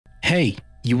Hey,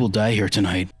 you will die here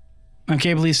tonight.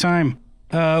 Okay, please time.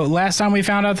 Last time we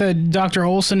found out that Dr.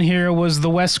 Olson here was the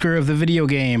Wesker of the video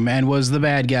game and was the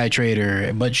bad guy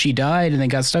traitor, but she died and then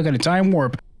got stuck in a time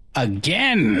warp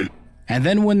again. And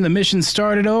then when the mission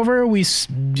started over, we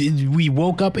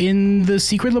woke up in the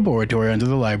secret laboratory under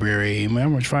the library.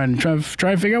 Man, we're trying to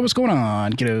figure out what's going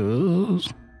on,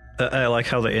 kiddos. I like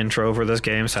how the intro for this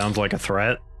game sounds like a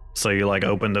threat. So you like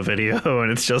open the video and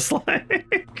it's just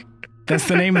like... That's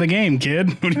the name of the game, kid.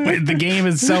 The game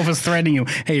itself is threatening you.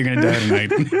 Hey, you're gonna die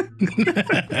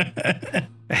tonight.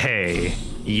 Hey,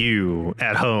 you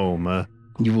at home.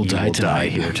 You will die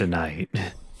here tonight.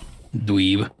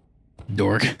 Dweeb.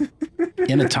 Dork.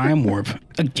 In a time warp.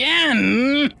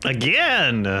 Again!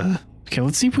 Again! Okay,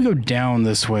 let's see if we go down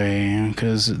this way,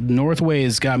 because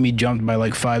Northways got me jumped by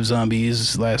like 5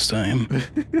 zombies last time.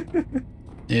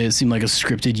 It seemed like a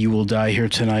scripted "you will die here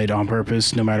tonight on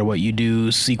purpose, no matter what you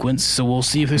do" sequence. So we'll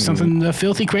see if there's something, a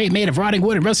filthy crate made of rotting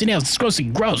wood and rusty nails. It's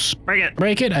gross. Break it.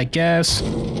 Break it, I guess.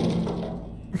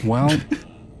 Well.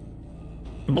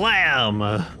 Blam!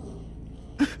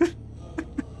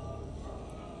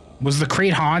 Was the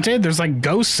crate haunted? There's like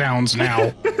ghost sounds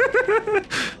now.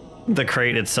 The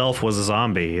crate itself was a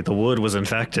zombie. The wood was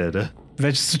infected.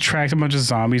 That just attracted a bunch of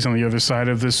zombies on the other side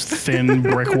of this thin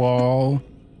brick wall.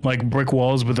 Like brick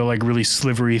walls, but they're like really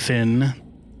slivery thin.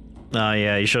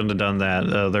 Yeah, you shouldn't have done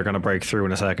that. They're gonna break through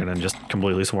in a second and just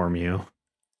completely swarm you.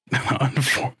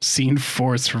 Unforeseen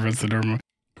force prevents the derma.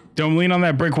 Don't lean on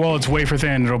that brick wall, it's wafer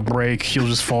thin, it'll break, you'll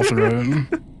just fall through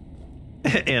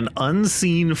it. An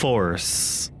unseen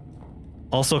force.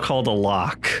 Also called a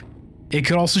lock. It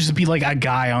could also just be like a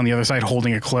guy on the other side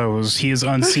holding it closed. He is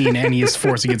unseen and he is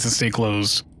forcing it to stay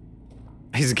closed.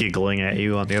 He's giggling at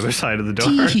you on the other side of the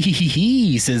door.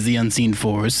 He says the unseen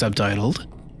force, subtitled.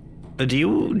 Do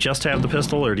you just have the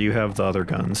pistol or do you have the other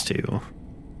guns too?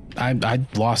 I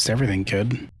lost everything,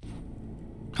 kid.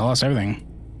 I lost everything.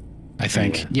 I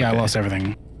think. Yeah, okay. I lost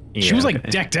everything. Yeah, she was like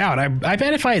decked out. I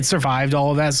bet if I had survived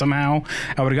all of that somehow,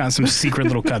 I would have gotten some secret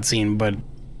little cutscene, but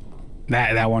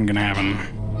that wasn't gonna happen.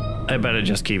 I bet it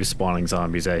just keeps spawning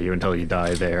zombies at you until you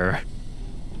die there.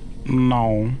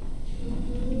 No.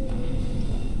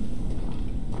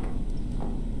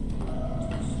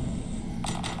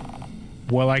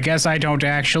 Well, I guess I don't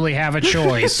actually have a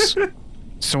choice.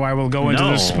 So I will go into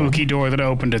the spooky door that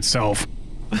opened itself.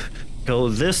 Go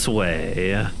this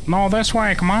way. No, this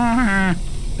way, come on.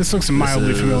 This looks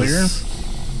mildly familiar.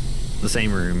 The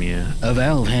same room, yeah. A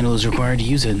valve handle is required to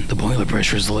use it. The boiler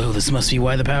pressure is low. This must be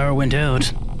why the power went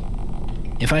out.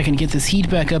 If I can get this heat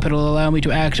back up, it'll allow me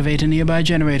to activate a nearby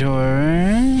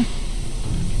generator.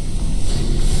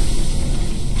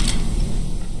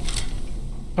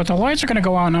 But the lights are gonna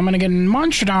go out and I'm gonna get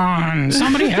munched on.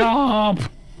 Somebody help.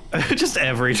 Just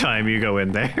every time you go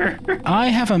in there. I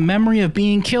have a memory of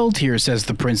being killed here, says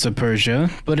the Prince of Persia,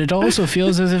 but it also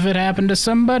feels as if it happened to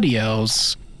somebody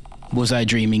else. Was I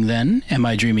dreaming then? Am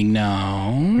I dreaming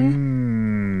now?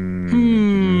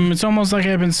 It's almost like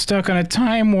I've been stuck on a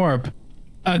time warp.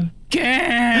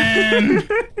 Again!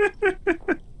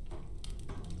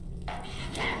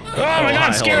 Oh my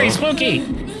god, scary, spooky!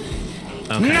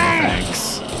 Okay,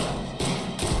 thanks.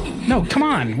 No, come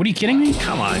on. What are you kidding me?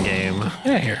 Come on, game. Get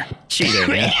out of here.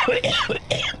 Cheating.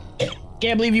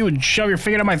 Can't believe you would shove your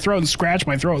finger down my throat and scratch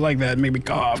my throat like that and make me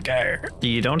cough.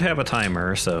 You don't have a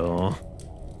timer, so...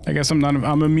 I guess I'm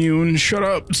immune. Shut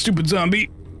up, stupid zombie.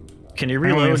 Can you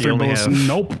reload? You only have 3 bullets.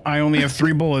 Nope, I only have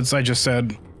 3 bullets, I just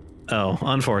said. Oh,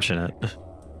 unfortunate.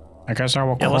 I guess I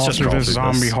will crawl through this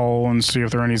zombie hole and see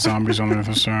if there are any zombies on the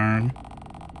other side.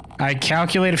 I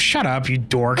calculate if— shut up, you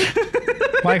dork.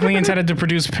 Likely intended to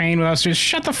produce pain without—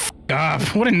 shut the f up.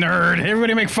 What a nerd.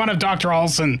 Everybody make fun of Dr.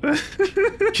 Olson.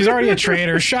 She's already a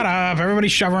traitor. Shut up. Everybody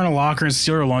shove her in a locker and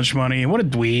steal her lunch money. What a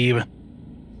dweeb.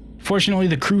 Fortunately,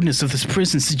 the crudeness of this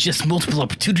prison suggests multiple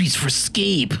opportunities for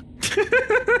escape.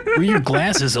 Where are your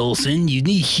glasses, Olson? You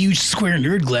need huge square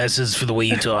nerd glasses for the way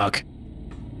you talk.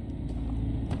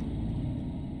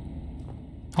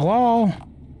 Hello?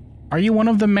 Are you one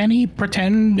of the many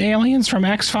pretend aliens from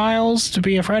X-Files to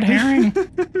be a Fred Herring?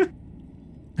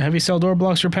 A heavy cell door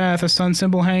blocks your path. A sun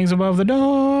symbol hangs above the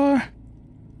door.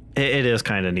 It is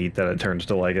kind of neat that it turns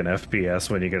to like an FPS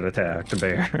when you get attacked,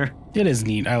 Bear. It is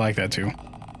neat. I like that too.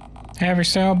 Heavy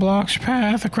cell blocks your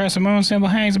path. A crescent moon symbol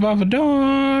hangs above the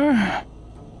door.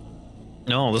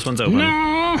 No, this one's open. No!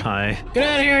 Hi. Get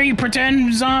out of here, you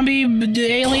pretend zombie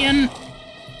alien!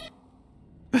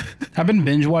 I've been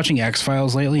binge watching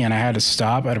X-Files lately, and I had to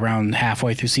stop at around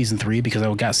halfway through season 3 because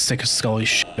I got sick of Scully's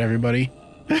shit, everybody.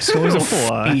 Scully's a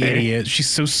fucking idiot. She's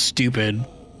so stupid.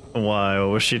 Why? What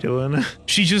was she doing?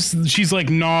 She's like,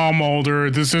 nah,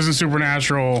 Mulder, this isn't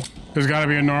supernatural. There's gotta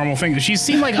be a normal thing. She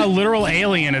seemed like a literal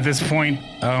alien at this point.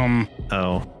 Oh.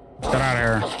 Get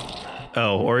out of here.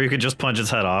 Oh, or you could just punch its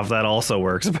head off. That also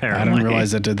works, apparently. I didn't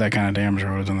realize that did that kind of damage. I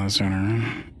would have done that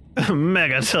sooner.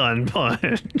 Megaton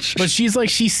punch. But she's like,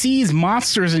 she sees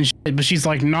monsters and shit, but she's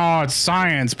like, no, it's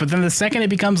science. But then the second it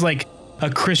becomes like a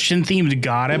Christian themed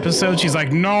God episode, she's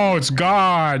like, no, it's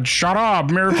God. Shut up.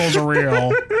 Miracles are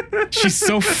real. She's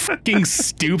so fucking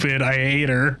stupid. I hate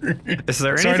her. Is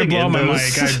there Sorry to anything blow in my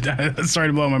those... mic. Sorry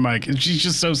to blow my mic. She's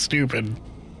just so stupid.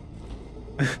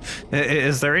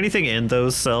 Is there anything in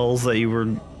those cells that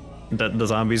that the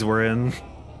zombies were in?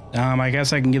 I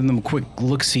guess I can give them a quick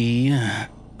look-see.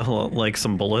 Like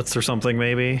some bullets or something,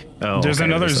 maybe? Oh, There's okay,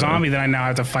 another zombie that I now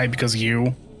have to fight because of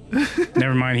you.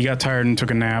 Never mind, he got tired and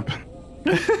took a nap.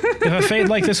 If a fate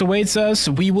like this awaits us,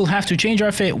 we will have to change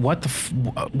our fate. What?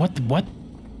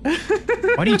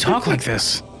 Why do you talk like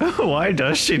this? Why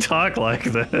does she talk like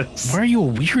this? Why are you a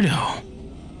weirdo?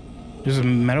 There's a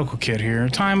medical kit here.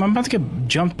 I'm about to get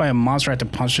jumped by a monster. I have to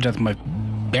punch to death with my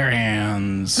bare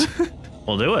hands.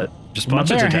 We'll do it. Just punch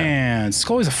my it to bare death. hands.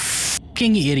 Scully's a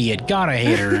fucking idiot. God, I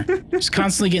hate her. She's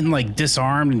constantly getting like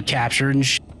disarmed and captured and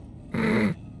shit.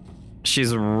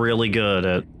 She's really good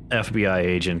at FBI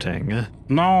agenting.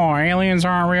 No, aliens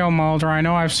aren't real, Mulder. I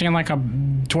know I've seen like a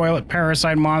toilet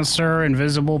parasite monster,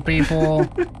 invisible people.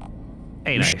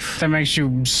 A knife. That makes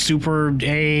you super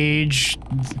age,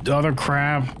 other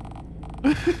crap.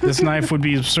 This knife would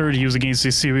be absurd to use against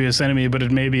a serious enemy, but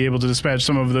it may be able to dispatch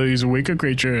some of these weaker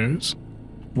creatures.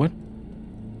 What?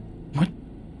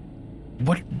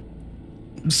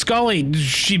 Scully,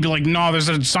 she'd be like, no, there's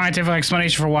a scientific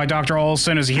explanation for why Dr.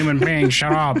 Olson is a human being.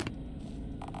 Shut up.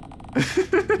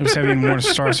 It was having more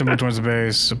star symbol towards the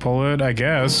base. So pull it, I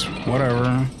guess.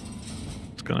 Whatever.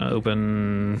 It's gonna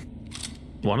open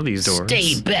one of these doors.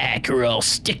 Stay back or I'll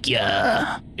stick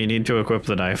ya. You need to equip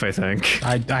the knife, I think.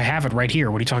 I have it right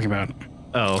here. What are you talking about?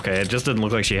 Oh, okay. It just didn't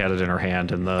look like she had it in her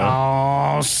hand in the...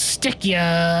 Oh, stick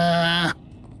ya.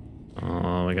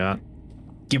 Oh, we got...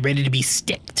 Get ready to be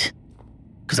sticked.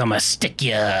 Because I'm gonna stick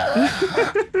ya.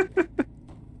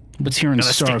 What's here in the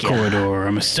Star Corridor?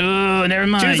 Oh, never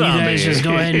mind. You guys just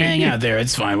go ahead and hang out there.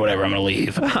 It's fine. Whatever. I'm gonna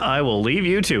leave. I will leave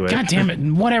you to it. God damn it.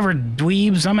 Whatever,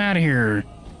 dweebs. I'm out of here.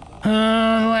 The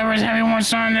lever's having more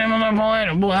sun than I'm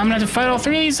gonna have to fight all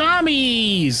three of these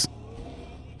zombies.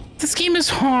 This game is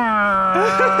hard.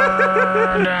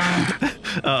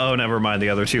 Oh, never mind. The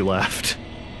other two left.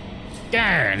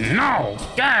 There, no.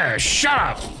 There, shut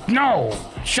up. No.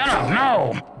 Shut up,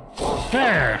 no.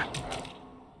 There.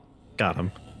 Got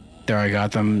him. There, I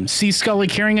got them. See, Scully,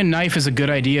 carrying a knife is a good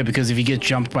idea because if you get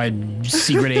jumped by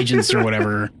secret agents or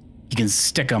whatever, you can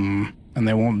stick them and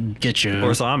they won't get you.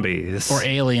 Or zombies. Or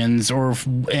aliens, or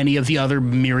any of the other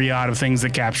myriad of things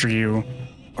that capture you.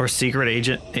 Or secret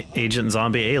agent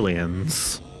zombie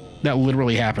aliens. That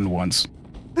literally happened once.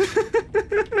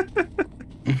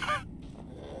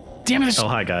 Damn it, there's oh,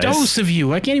 hi, guys. dose of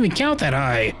you. I can't even count that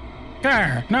high.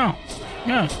 There, no.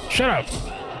 No, shut up.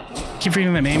 Keep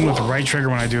forgetting that aim with the right trigger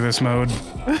when I do this mode.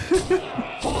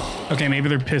 Okay, maybe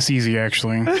they're piss easy,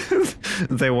 actually.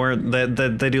 They weren't.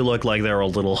 They do look like they're a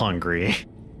little hungry.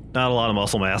 Not a lot of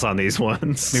muscle mass on these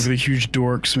ones. Maybe they're huge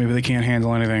dorks. Maybe they can't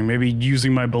handle anything. Maybe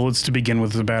using my bullets to begin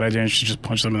with is a bad idea. I should just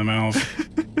punch them in the mouth.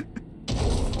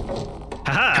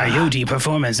 Haha! Coyote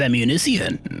performance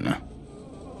ammunition.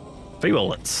 3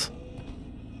 bullets.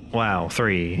 Wow,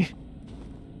 3.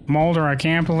 Mulder, I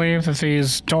can't believe that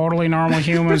these totally normal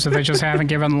humans that they just haven't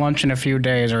given lunch in a few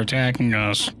days are attacking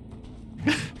us.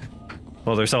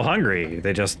 Well, they're so hungry.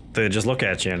 They just look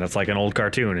at you, and it's like an old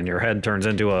cartoon, and your head turns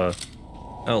into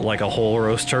like a whole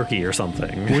roast turkey or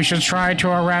something. We should try to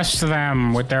arrest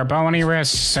them with their bony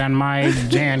wrists and my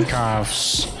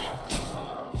handcuffs.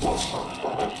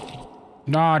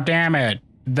 Aw, damn it.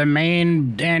 The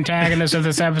main antagonist of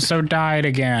this episode died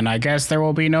again. I guess there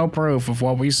will be no proof of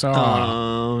what we saw.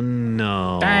 Oh,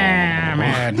 no. Damn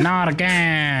it. Not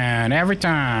again. Every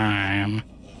time.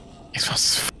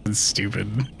 It's fucking stupid.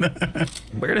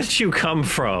 Where did you come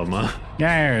from?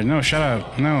 Yeah, no, shut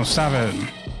up. No, stop it.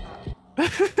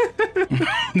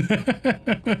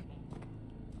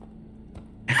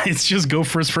 It's just go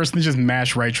first person and just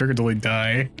mash right trigger till they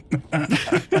die.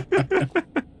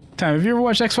 Tom, have you ever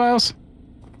watched X-Files?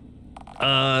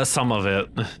 Some of it.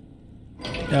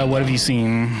 What have you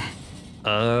seen?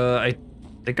 I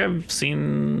think I've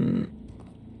seen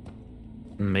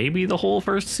maybe the whole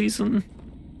first season.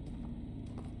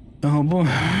 Oh boy.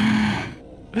 Hi,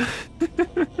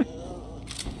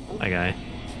 guy.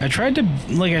 I tried to,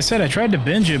 like I said, I tried to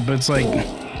binge it, but it's like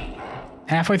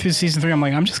halfway through season 3, I'm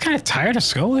like, I'm just kind of tired of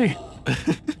Scully.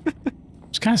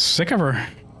 Just kind of sick of her.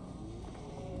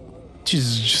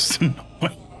 She's just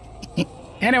annoying.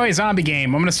 Anyway, zombie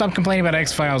game. I'm gonna stop complaining about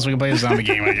X-Files. We can play the zombie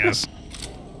game, I guess.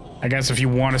 I guess if you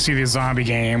want to see the zombie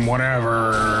game,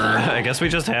 whatever. I guess we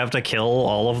just have to kill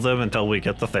all of them until we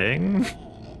get the thing.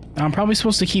 I'm probably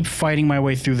supposed to keep fighting my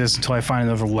way through this until I find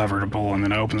another lever to pull, and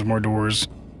then it opens more doors.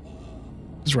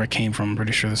 This is where I came from, I'm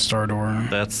pretty sure, the star door.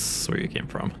 That's where you came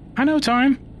from. I know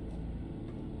time.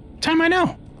 Time I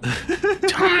know.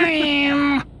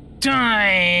 Time.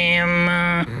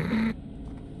 Time.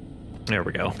 There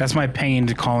we go. That's my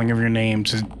pained calling of your name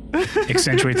to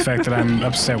accentuate the fact that I'm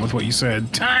upset with what you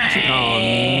said.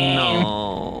 Time.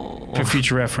 Oh, no. For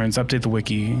future reference, update the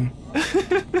wiki.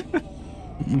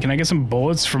 Can I get some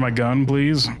bullets for my gun,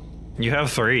 please? You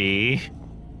have 3.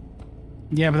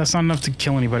 Yeah, but that's not enough to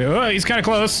kill anybody. Oh, he's kind of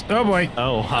close. Oh, boy.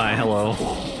 Oh, hi, hello.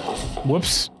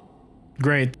 Whoops.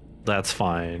 Great. That's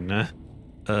fine.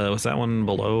 Was that one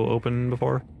below open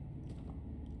before?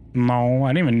 No,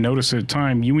 I didn't even notice it.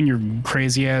 Time, you and your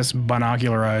crazy-ass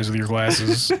binocular eyes with your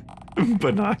glasses.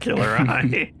 Binocular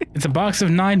eye. It's a box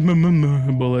of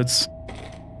 9 bullets.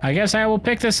 I guess I will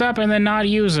pick this up and then not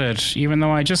use it, even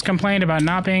though I just complained about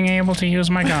not being able to use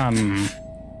my gun.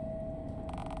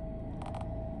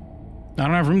 I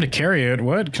don't have room to carry it.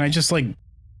 What? Can I just, like,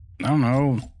 I don't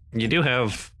know. You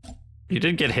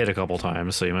did get hit a couple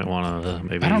times, so you might want to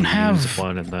maybe I don't have use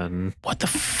one and then... What the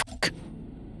fuck?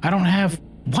 I don't have...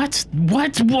 What?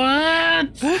 What? What?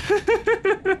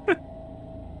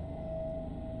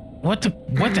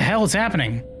 What the hell is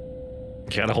happening?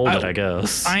 You gotta hold it, I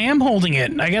guess. I am holding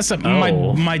it. I guess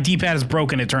my D-pad is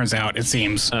broken, it turns out, it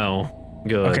seems. Oh,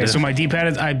 good. Okay, so my D-pad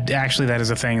is... actually, that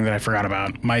is a thing that I forgot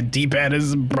about. My D-pad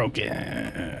is broken.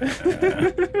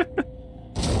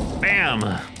 Bam!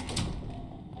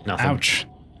 Nothing. Ouch.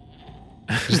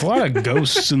 There's a lot of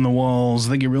ghosts in the walls.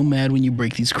 They get real mad when you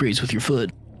break these crates with your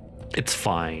foot. It's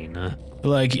fine.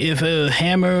 Like, if a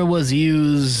hammer was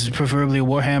used, preferably a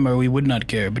warhammer, we would not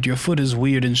care, but your foot is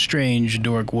weird and strange,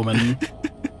 dork woman.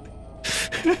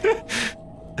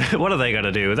 What are they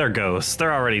gonna do? They're ghosts.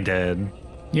 They're already dead.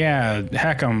 Yeah,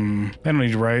 heck 'em. They don't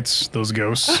need rights, those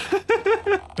ghosts.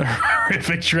 They're a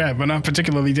horrific trap, but not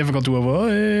particularly difficult to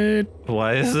avoid.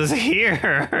 Why is this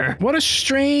here? What a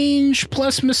strange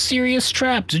plus mysterious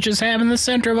trap to just have in the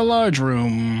center of a large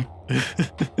room.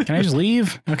 Can I just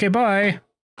leave? Okay, bye.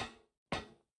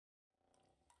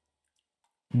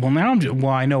 Well, now well,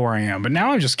 I know where I am, but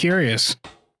now I'm just curious.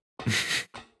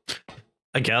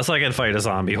 I guess I could fight a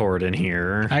zombie horde in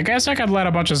here. I guess I could let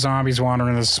a bunch of zombies wander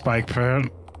in this spike pit.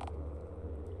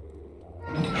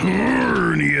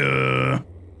 Hernia.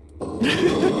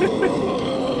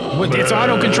 What, it's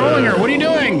auto-controlling her. What are you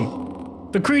doing?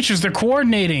 The creatures, they're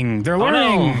coordinating. They're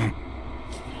learning.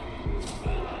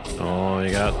 Oh,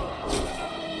 you got...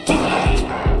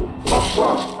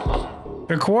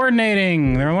 They're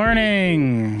coordinating. They're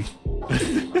learning.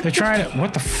 They're trying to...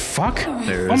 What the fuck?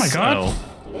 Oh my god.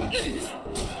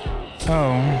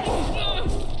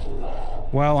 Oh.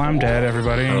 Well, I'm dead,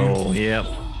 everybody. Oh, yep.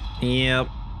 Yep.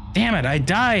 Damn it, I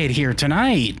died here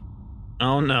tonight.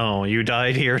 Oh no, you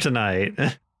died here tonight.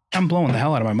 I'm blowing the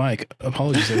hell out of my mic.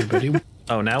 Apologies, everybody.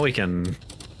 Oh, now we can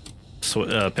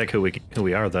pick who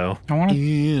we are, though. I want to...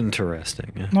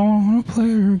 Interesting. No, I want to play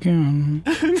her again.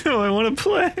 No, I want to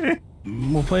play.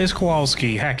 We'll play as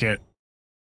Kowalski. Heck it.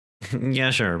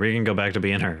 Yeah, sure. We can go back to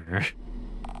being her.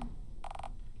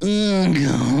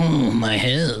 Oh, my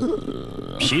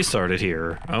head. She started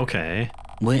here. Okay.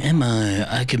 Where am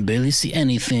I? I can barely see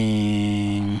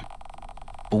anything.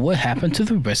 But what happened to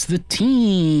the rest of the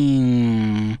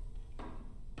team?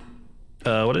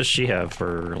 What does she have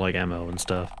for, like, ammo and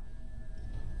stuff?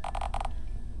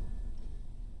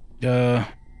 She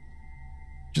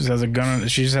just has a gun.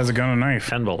 She just has a gun and a knife.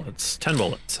 10 bullets. 10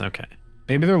 bullets. Okay.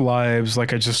 Maybe their lives.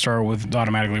 Like I just start with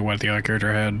automatically what the other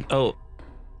character had. Oh,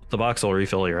 the box will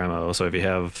refill your ammo. So if you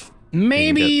have,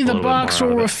 maybe the box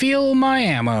will refill my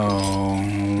ammo.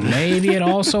 Maybe it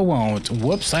also won't.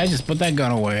 Whoops! I just put that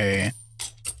gun away.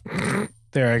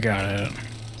 There, I got it.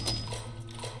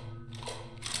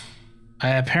 I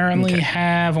apparently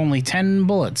have only 10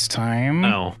 bullets. Time.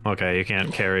 Oh, okay. You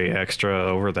can't carry extra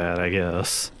over that, I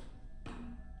guess.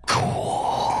 Cool.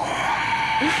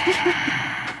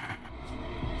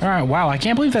 Alright, wow, I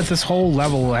can't believe that this whole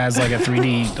level has like a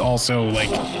 3D also like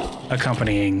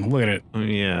accompanying. Look at it.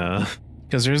 Yeah.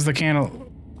 Because there's the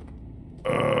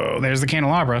there's the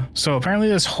candelabra. So apparently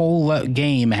this whole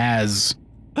game has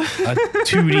a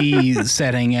 2D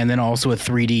setting and then also a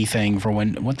 3D thing for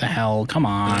when. What the hell? Come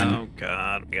on. Oh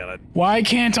god, we gotta. Why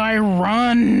can't I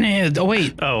run? Oh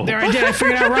wait. Oh. There I did. I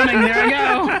figured out running. There I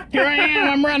go. Here I am.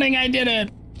 I'm running. I did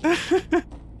it.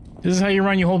 This is how you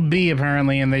run. You hold B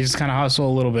apparently, and they just kind of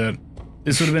hustle a little bit.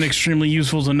 This would have been extremely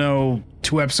useful to know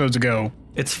 2 episodes ago.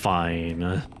 It's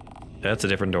fine. That's a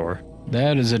different door.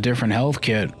 That is a different health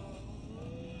kit.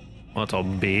 Well, it's a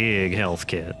big health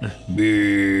kit.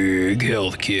 Big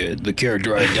health kit. The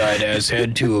character I died as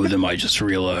had 2 of them, I just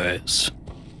realized.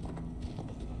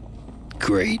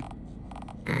 Great.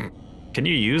 Can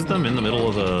you use them in the middle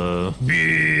of the...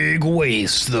 Big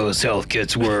waste those health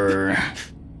kits were.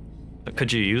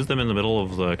 Could you use them in the middle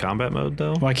of the combat mode,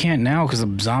 though? Well, I can't now because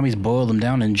the zombies boiled them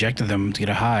down and injected them to get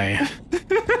a high.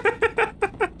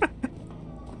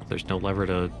 There's no lever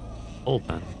to hold,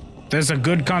 then. There's a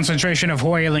good concentration of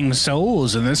wailing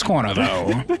souls in this corner,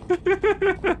 though.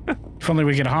 If only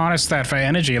we could harness that for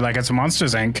energy like it's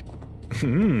Monsters, Inc.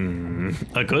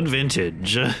 A good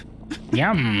vintage.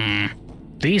 Yum.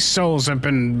 These souls have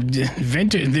been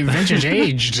vintage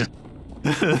aged.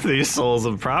 These souls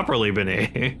have properly been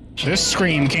aged. This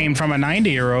scream came from a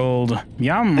 90-year-old.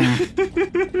 Yum.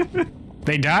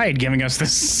 They died giving us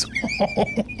this soul.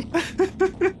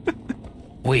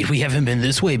 Wait, we haven't been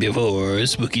this way before.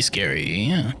 Spooky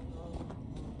scary.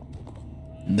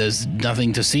 There's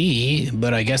nothing to see,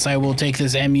 but I guess I will take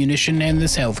this ammunition and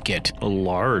this health kit. A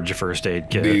large first aid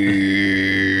kit.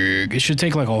 Big. It should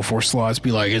take like all 4 slots,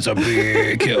 be like, it's a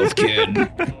big health kit.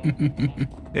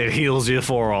 It heals you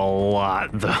for a lot,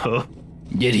 though.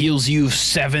 It heals you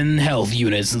 7 health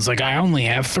units. It's like, I only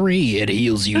have 3. It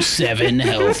heals you 7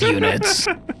 health units.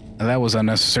 That was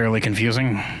unnecessarily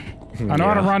confusing. I know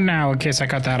how to run now in case I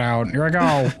cut that out. Here I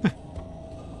go.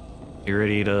 You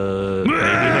ready to maybe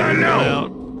have it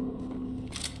out?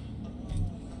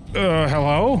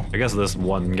 Hello? I guess this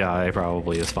one guy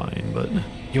probably is fine, but...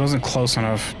 He wasn't close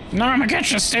enough. No, I'm gonna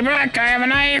get you. Stay back. I have a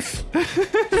knife.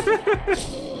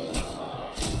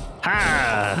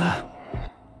 Ha!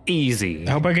 Easy.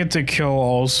 I hope I get to kill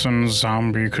Olsen's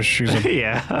zombie because she's a...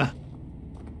 Yeah.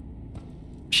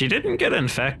 She didn't get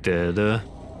infected.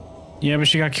 Yeah, but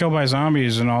she got killed by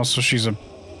zombies, and also she's a...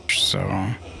 So...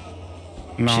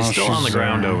 No, she's still on the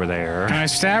ground over there. Can I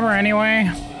stab her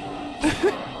anyway?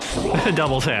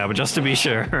 Double tab, just to be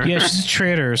sure. Yeah, she's a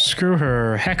traitor. Screw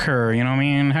her. Heck her, you know what I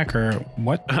mean? Heck her.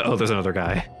 What? Oh, there's another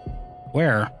guy.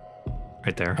 Where?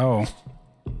 Right there. Oh.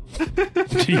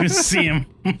 Did you even see him?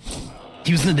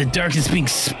 He was in the darkness being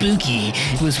spooky.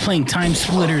 He was playing Time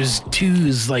Splitters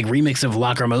 2's like remix of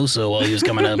Lacrimosa while he was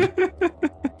coming up.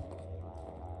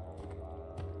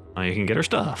 Oh, you can get her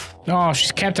stuff. Oh,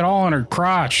 she's kept it all in her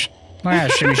crotch. Ah,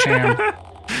 shimmy sham.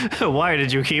 Why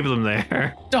did you keep them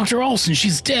there? Dr. Olsen,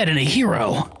 she's dead and a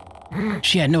hero.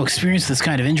 She had no experience with this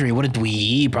kind of injury. What did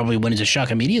we? Probably went into shock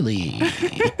immediately.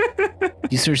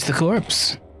 You searched the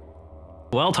corpse.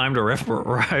 Well, time to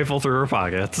rifle through her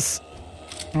pockets.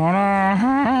 Oh,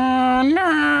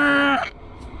 no.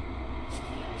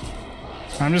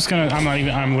 I'm just gonna,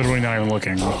 I'm literally not even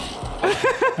looking.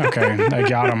 Okay, I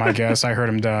got him, I guess. I heard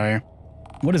him die.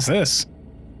 What is this?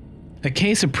 A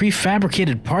case of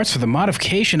prefabricated parts for the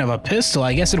modification of a pistol.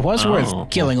 I guess it was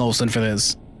worth killing Olsen for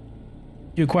this.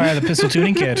 You acquire the pistol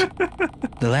tuning kit.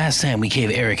 The last time we gave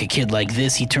Eric a kid like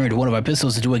this, he turned one of our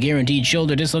pistols into a guaranteed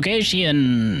shoulder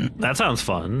dislocation. That sounds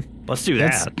fun. Let's do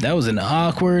that. That was an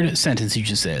awkward sentence you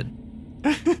just said.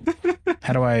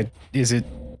 How do I... Is it...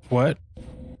 What?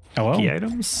 Hello? Key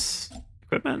items?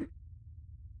 Equipment?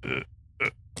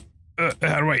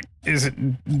 How do I... Is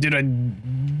it... Did I...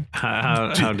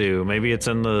 How do? Maybe it's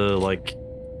in the, like,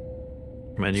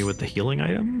 menu with the healing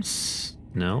items?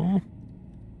 No?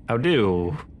 How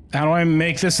do? How do I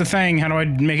make this a thing? How do I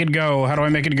make it go? How do I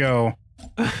make it go?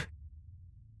 How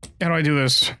do I do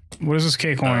this? What is this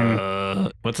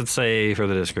K-coin? What's it say for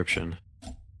the description?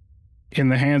 In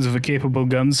the hands of a capable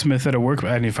gunsmith at a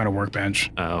workbench. I need to find a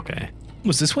workbench. Oh, okay.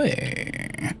 What's this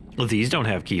way? Well, these don't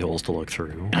have keyholes to look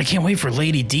through. I can't wait for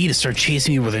Lady D to start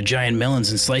chasing me with her giant melons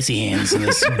and slicey hands in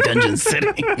this dungeon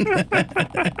setting.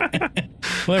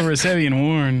 Clever is heavy and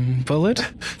worn. Bullet?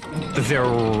 They're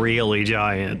really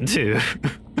giant, too.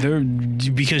 They're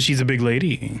because she's a big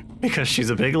lady. Because she's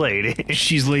a big lady.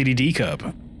 She's Lady D Cup.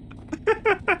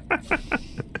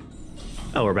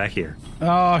 Oh, we're back here.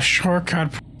 Oh,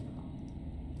 shortcut.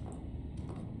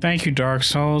 Thank you, Dark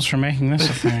Souls, for making this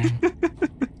a thing.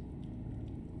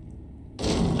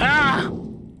 Ah!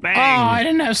 Bang! Oh, I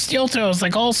didn't have steel toes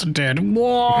like Olsen did.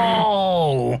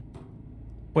 Whoa!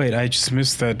 Wait, I just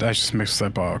missed that. I just mixed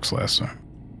that box last time.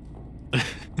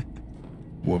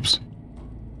 Whoops.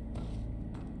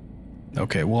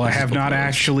 Okay, well, I have not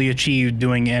actually achieved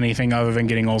doing anything other than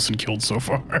getting Olsen killed so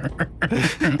far.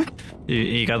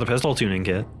 You got the pistol tuning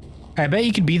kit. I bet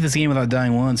you could beat this game without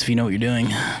dying once if you know what you're doing.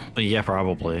 Yeah,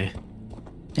 probably.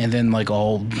 And then, like,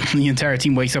 the entire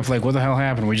team wakes up like, what the hell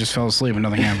happened? We just fell asleep and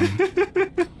nothing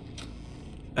happened.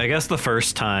 I guess the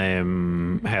first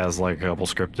time has, like, a couple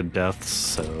scripted deaths,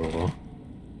 so...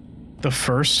 The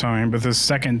first time, but the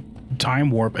second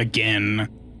time warp again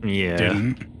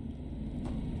didn't.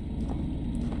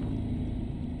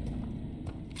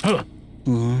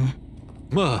 I'm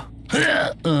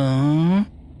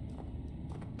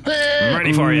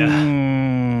ready for you.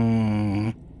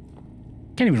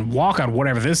 Can't even walk on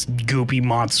whatever this goopy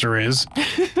monster is.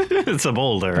 It's a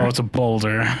boulder. Oh, it's a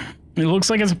boulder. It looks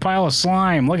like it's a pile of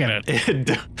slime. Look at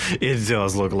it. It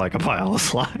does look like a pile of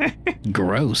slime.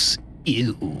 Gross.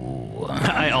 Ew.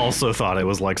 I also thought it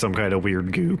was like some kind of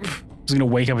weird goop. It's gonna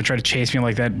wake up and try to chase me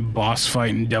like that boss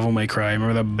fight in Devil May Cry.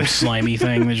 Remember that slimy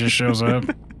thing that just shows up?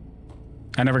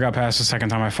 I never got past the second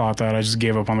time I fought that. I just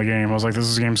gave up on the game. I was like,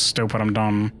 this game's stupid. I'm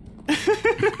done. Did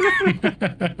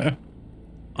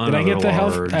I get the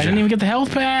health? I didn't even get the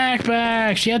health pack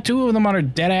back. She had 2 of them on her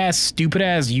dead ass, stupid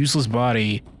ass, useless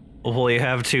body. Well, you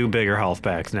have 2 bigger health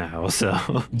packs now,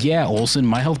 so. Yeah, Olsen,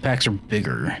 my health packs are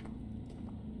bigger.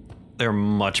 They're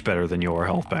much better than your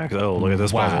health pack. Oh, look at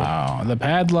this puzzle. Wow, the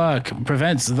padlock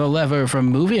prevents the lever from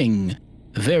moving.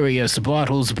 Various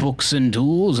bottles, books, and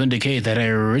tools indicate that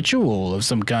a ritual of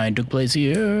some kind took place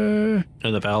here.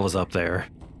 And the valve is up there.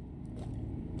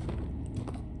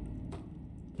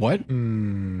 What?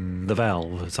 The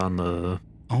valve. It's on the...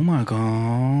 Oh my god.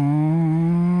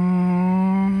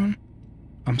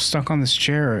 I'm stuck on this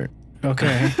chair.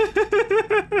 Okay.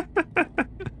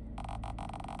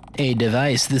 A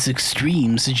device this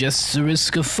extreme suggests a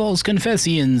risk of false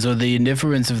confessions or the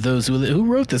indifference of those who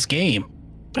wrote this game.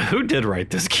 Who did write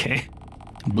this game?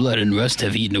 Blood and rust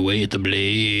have eaten away at the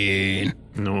blade.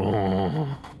 No.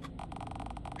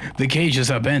 The cages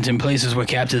are bent in places where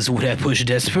captives would have pushed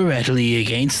desperately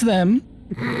against them.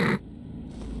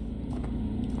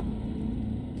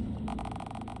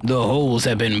 The holes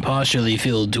have been partially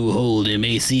filled to hold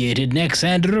emaciated necks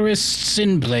and wrists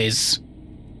in place.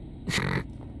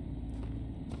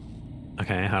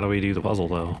 Okay, how do we do the puzzle,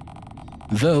 though?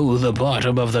 Though the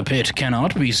bottom of the pit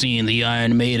cannot be seen, the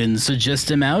Iron Maidens suggest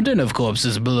a mountain of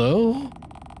corpses below.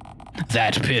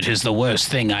 That pit is the worst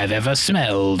thing I've ever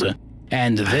smelled,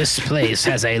 and this place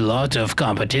has a lot of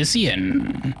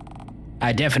competition.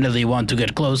 I definitely want to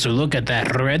get a closer look at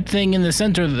that red thing in the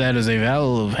center. That is a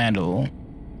valve handle.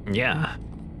 Yeah.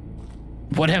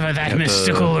 Whatever that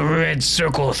mystical red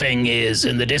circle thing is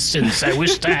in the distance, I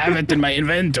wish to have it in my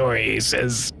inventory,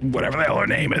 says whatever the hell her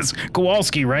name is.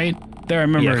 Kowalski, right? There, I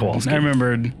remembered. Yeah, Kowalski. I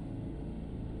remembered.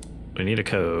 We need a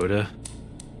code.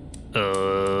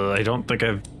 I don't think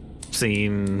I've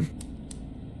seen...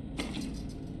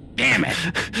 Damn it!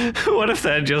 What if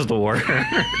that just worked?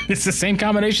 It's the same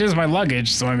combination as my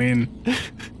luggage, so I mean...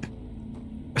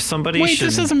 Somebody Wait,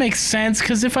 this doesn't make sense,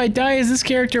 because if I die as this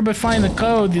character but find the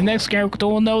code, the next character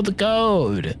will know the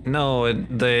code. No,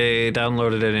 they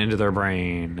downloaded it into their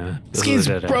brain. This game's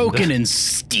broken and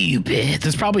stupid.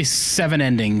 There's probably 7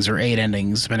 endings or 8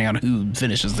 endings, depending on who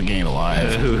finishes the game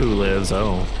alive. Who lives,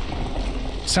 oh.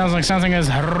 Sounds like something is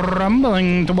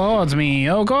rumbling towards me.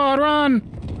 Oh god, run!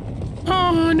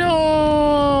 Oh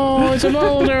no! It's a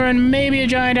boulder and maybe a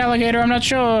giant alligator, I'm not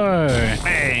sure.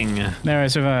 Bang! There, I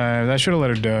survived. I should have let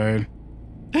her die.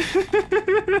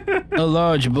 A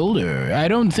large boulder. I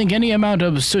don't think any amount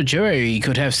of surgery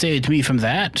could have saved me from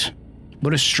that.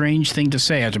 What a strange thing to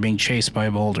say after being chased by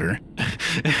a boulder.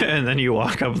 And then you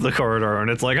walk up the corridor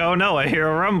and it's like, oh no, I hear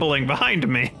a rumbling behind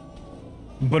me.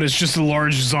 But it's just a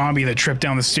large zombie that tripped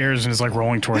down the stairs and is like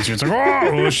rolling towards you. It's like,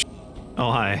 oh!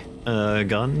 Oh, hi.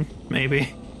 Gun,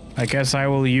 maybe? I guess I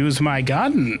will use my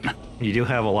gun. You do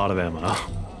have a lot of ammo.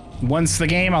 Once the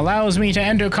game allows me to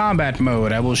enter combat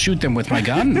mode, I will shoot them with my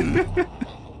gun.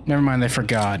 Never mind, they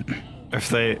forgot. If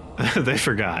they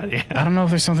forgot, yeah. I don't know if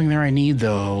there's something there I need,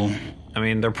 though. I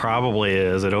mean, there probably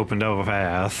is. It opened up a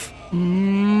path.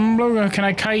 Can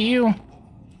I kite you?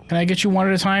 Can I get you one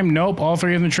at a time? Nope, all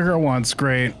 3 of them trigger at once.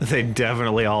 Great. They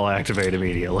definitely all activate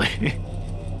immediately.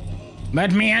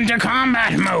 Let me enter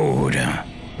combat mode.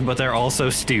 But they're also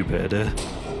stupid.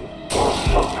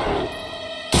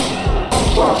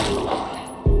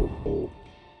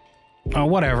 Oh,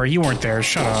 whatever. You weren't there.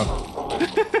 Shut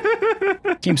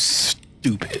up. Game's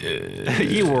stupid.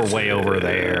 You were way over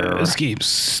there. This game's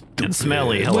stupid. And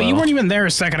smelly, hello. Wait, you weren't even there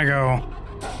a second ago.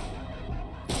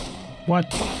 What?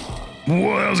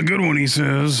 Well, that was a good one, he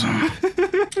says.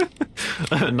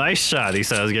 Nice shot, he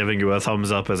says, giving you a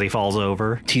thumbs up as he falls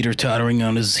over. Teeter-tottering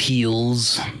on his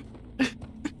heels.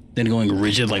 Then going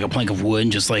rigid like a plank of wood,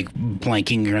 just like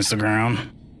planking against the ground.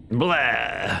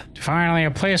 Blah. Finally,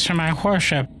 a place for my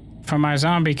worship. For my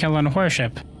zombie-killing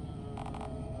worship.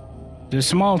 The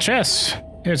small chest.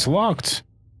 It's locked.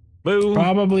 Boom.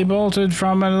 Probably bolted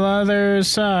from another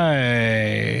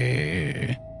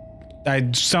side. I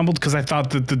stumbled because I thought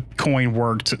that the coin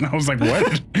worked. And I was like,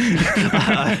 what?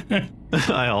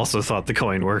 I also thought the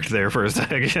coin worked there for a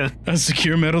second. A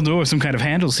secure metal door, some kind of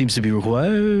handle seems to be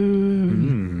required.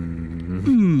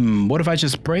 What if I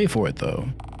just pray for it, though?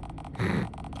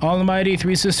 Almighty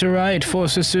three sister right, four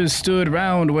sisters stood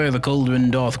round where the cauldron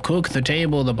doth cook, the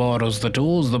table, the bottles, the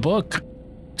tools, the book.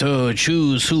 To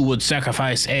choose who would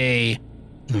sacrifice a...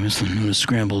 The listener is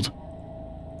scrambled.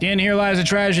 In here lies a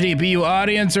tragedy. Be you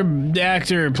audience or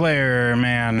actor, player,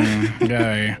 man,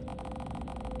 guy.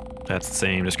 That's the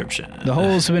same description. The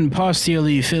holes have been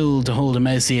partially filled to hold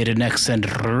emaciated necks and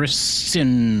wrists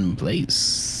in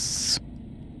place.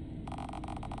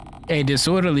 A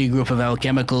disorderly group of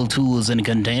alchemical tools and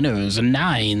containers,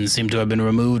 9 seem to have been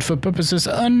removed for purposes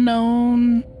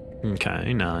unknown.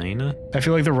 Okay, 9. I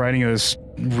feel like the writing of this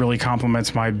really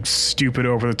complements my stupid,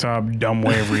 over-the-top, dumb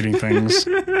way of reading things.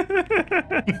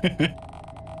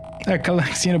 A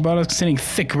collection of bottles containing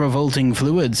thick, revolting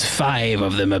fluids. 5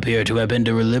 of them appear to have been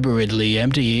deliberately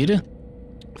emptied.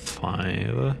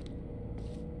 5.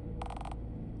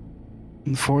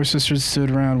 4 sisters stood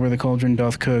around where the cauldron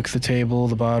doth cook, the table,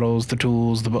 the bottles, the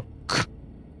tools, the book.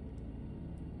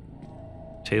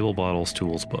 Table, bottles,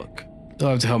 tools, book.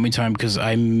 You'll have to help me time because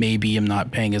I maybe am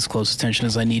not paying as close attention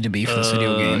as I need to be for this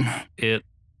video game.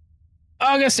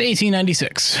 August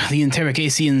 1896. The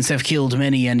Interrogations have killed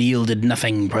many and yielded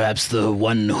nothing. Perhaps the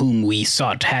one whom we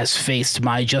sought has faced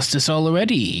my justice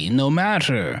already. No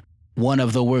matter. One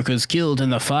of the workers killed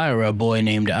in the fire, a boy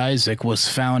named Isaac, was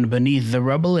found beneath the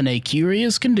rubble in a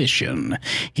curious condition.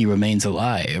 He remains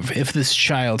alive. If this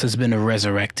child has been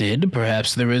resurrected,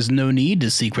 perhaps there is no need to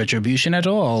seek retribution at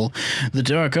all. The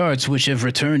dark arts which have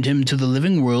returned him to the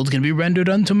living world can be rendered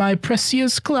unto my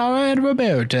precious Clara and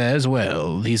Roberta as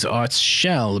well. These arts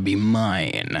shall be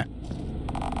mine.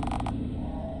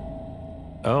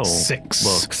 Oh, 6.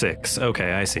 Book 6.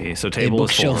 Okay, I see. So table a is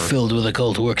 4. bookshelf filled with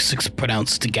occult work. 6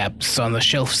 pronounced gaps on the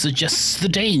shelf suggests the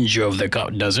danger of their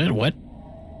does it? What?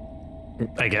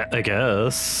 I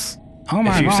guess. Oh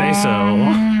my god. If you say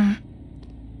so.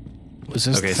 Was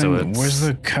this okay, the so thing? Where's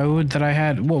the code that I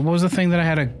had? What was the thing that I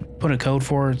had to put a code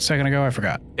for a second ago? I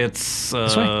forgot. It's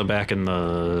back in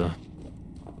the...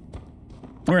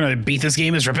 We're gonna beat this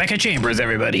game as Rebecca Chambers,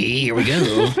 everybody. Here we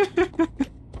go.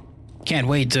 Can't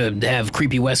wait to have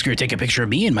Creepy Wesker take a picture of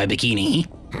me in my bikini.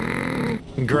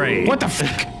 Great. What the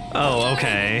fuck? Oh,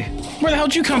 okay. Where the hell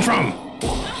did you come from?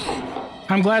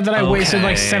 I'm glad that I wasted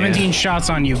like 17 shots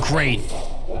on you. Great.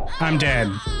 I'm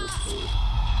dead.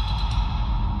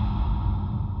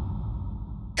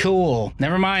 Cool.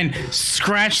 Never mind.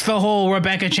 Scratch the whole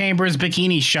Rebecca Chambers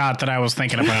bikini shot that I was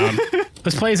thinking about.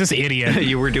 Let's play as this idiot.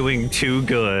 You were doing too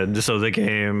good, so the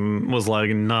game was like,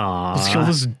 nah. Let's kill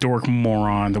this dork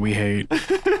moron that we hate.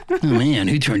 Oh man,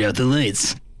 who turned out the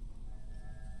lights?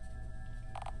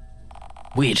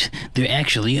 Wait, they're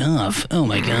actually off. Oh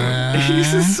my god.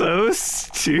 This is so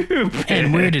stupid.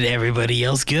 And where did everybody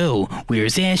else go?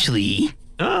 Where's Ashley?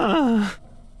 Whoa.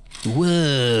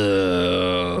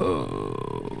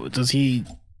 Does he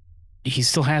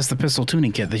still has the pistol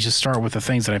tuning kit. They just start with the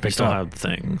things that I picked up. Still have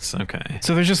things, okay.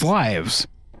 So they're just lives.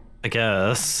 I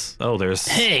guess. Oh, there's...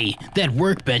 Hey, that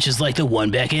workbench is like the one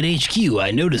back at HQ.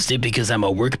 I noticed it because I'm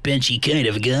a workbenchy kind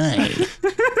of guy.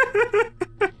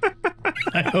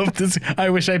 I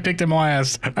wish I picked him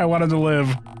last. I wanted to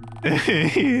live.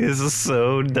 He is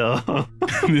so dumb.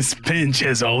 This bench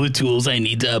has all the tools I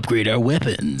need to upgrade our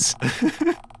weapons.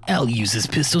 I'll use this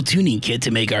pistol tuning kit to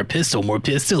make our pistol more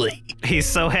pistol-y. He's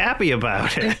so happy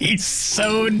about it. He's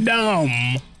so dumb.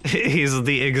 He's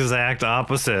the exact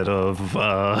opposite of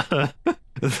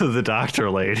the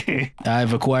doctor lady.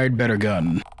 I've acquired better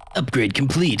gun. Upgrade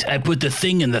complete. I put the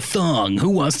thing in the thong. Who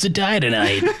wants to die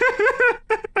tonight?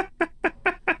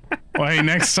 Well, hey,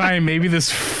 next time, maybe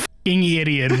this f***ing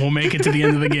idiot will make it to the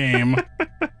end of the game.